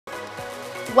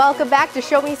Welcome back to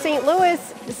Show Me St. Louis.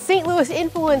 St. Louis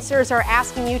influencers are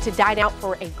asking you to dine out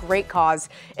for a great cause.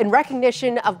 In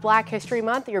recognition of Black History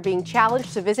Month, you're being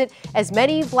challenged to visit as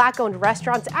many Black-owned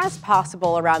restaurants as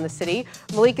possible around the city.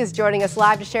 Malik is joining us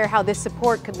live to share how this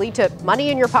support could lead to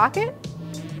money in your pocket.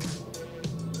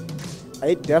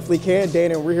 It definitely can,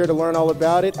 Dana, and we're here to learn all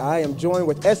about it. I am joined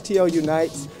with STL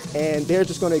Unites, and they're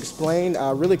just going to explain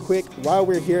really quick why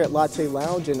we're here at Latte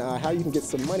Lounge and how you can get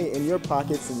some money in your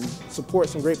pockets and support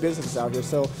some great businesses out here.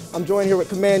 So I'm joined here with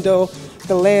Commando,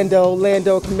 the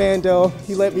Lando Commando.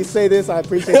 He let me say this, I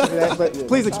appreciate you for that, but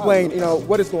please explain,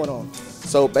 what is going on.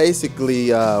 So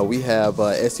basically, we have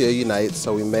STL Unites,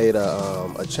 so we made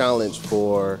a challenge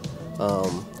for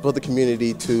the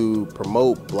community to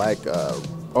promote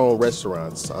Black-owned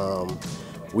restaurants.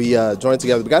 We joined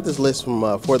together. We got this list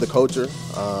from For the Culture.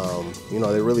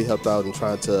 They really helped out in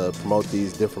trying to promote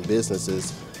these different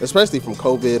businesses, especially from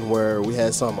COVID, where we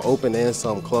had some open and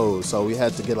some closed. So we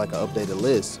had to get like an updated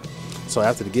list. So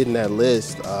after getting that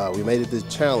list, we made it this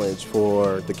challenge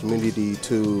for the community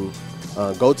to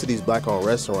go to these Black-owned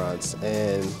restaurants.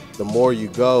 And the more you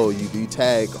go, you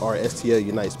tag our STL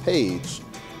Unites page,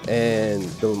 and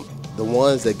the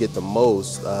ones that get the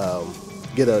most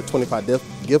get a $25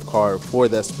 gift card for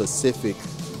that specific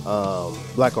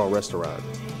Black-owned restaurant.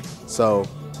 So,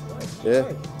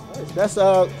 yeah. That's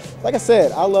like I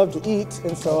said, I love to eat,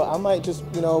 and so I might just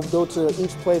go to each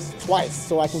place twice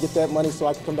so I can get that money so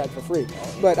I can come back for free.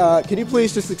 But can you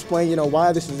please just explain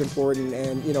why this is important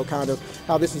and kind of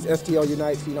how this is STL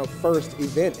Unite's first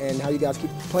event and how you guys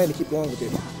plan to keep going with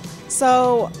it?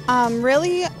 So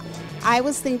really, I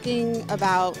was thinking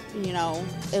about,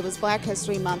 it was Black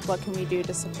History Month, what can we do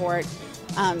to support?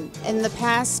 In the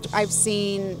past, I've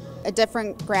seen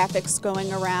different graphics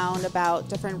going around about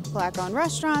different Black-owned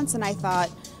restaurants, and I thought,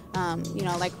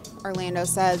 like Orlando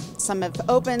said, some have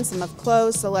opened, some have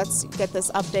closed, so let's get this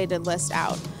updated list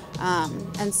out.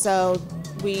 And so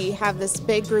we have this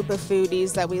big group of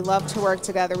foodies that we love to work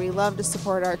together, we love to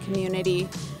support our community,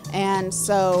 and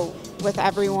so with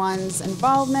everyone's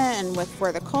involvement and with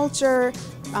For the Culture,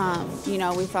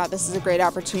 we thought this is a great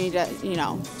opportunity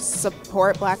to,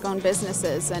 support Black-owned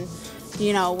businesses. And,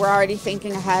 we're already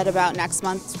thinking ahead about next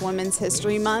month's Women's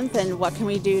History Month and what can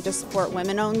we do to support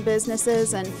women-owned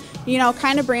businesses and,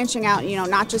 kind of branching out,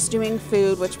 not just doing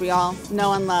food, which we all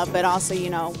know and love, but also,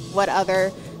 what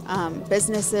other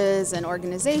businesses and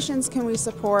organizations can we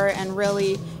support and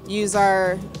really use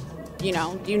our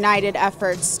united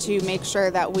efforts to make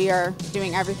sure that we are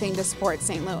doing everything to support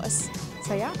St. Louis.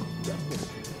 So yeah.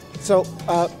 So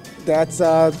that's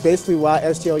basically why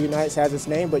STL Unites has its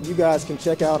name, but you guys can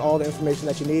check out all the information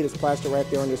that you need. It's plastered right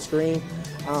there on your screen.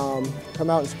 Come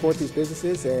out and support these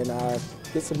businesses and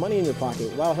get some money in your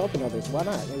pocket while helping others. Why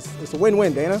not? It's a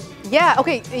win-win, Dana. Yeah,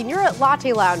 okay, and you're at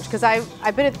Latte Lounge, because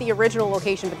I've been at the original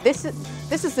location, but this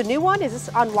is the new one? Is this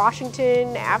on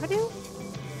Washington Avenue?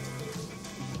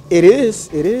 It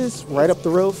is right up the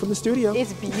road from the studio.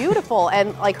 It's beautiful,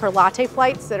 and like her latte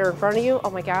flights that are in front of you, oh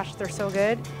my gosh, they're so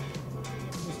good.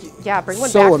 Yeah, bring one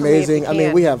back. So amazing. I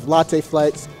mean, we have latte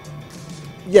flights.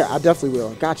 Yeah, I definitely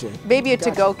will. Gotcha. Maybe a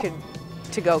to-go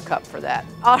cup for that.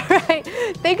 All right,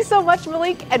 thanks so much,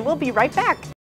 Malik, and we'll be right back.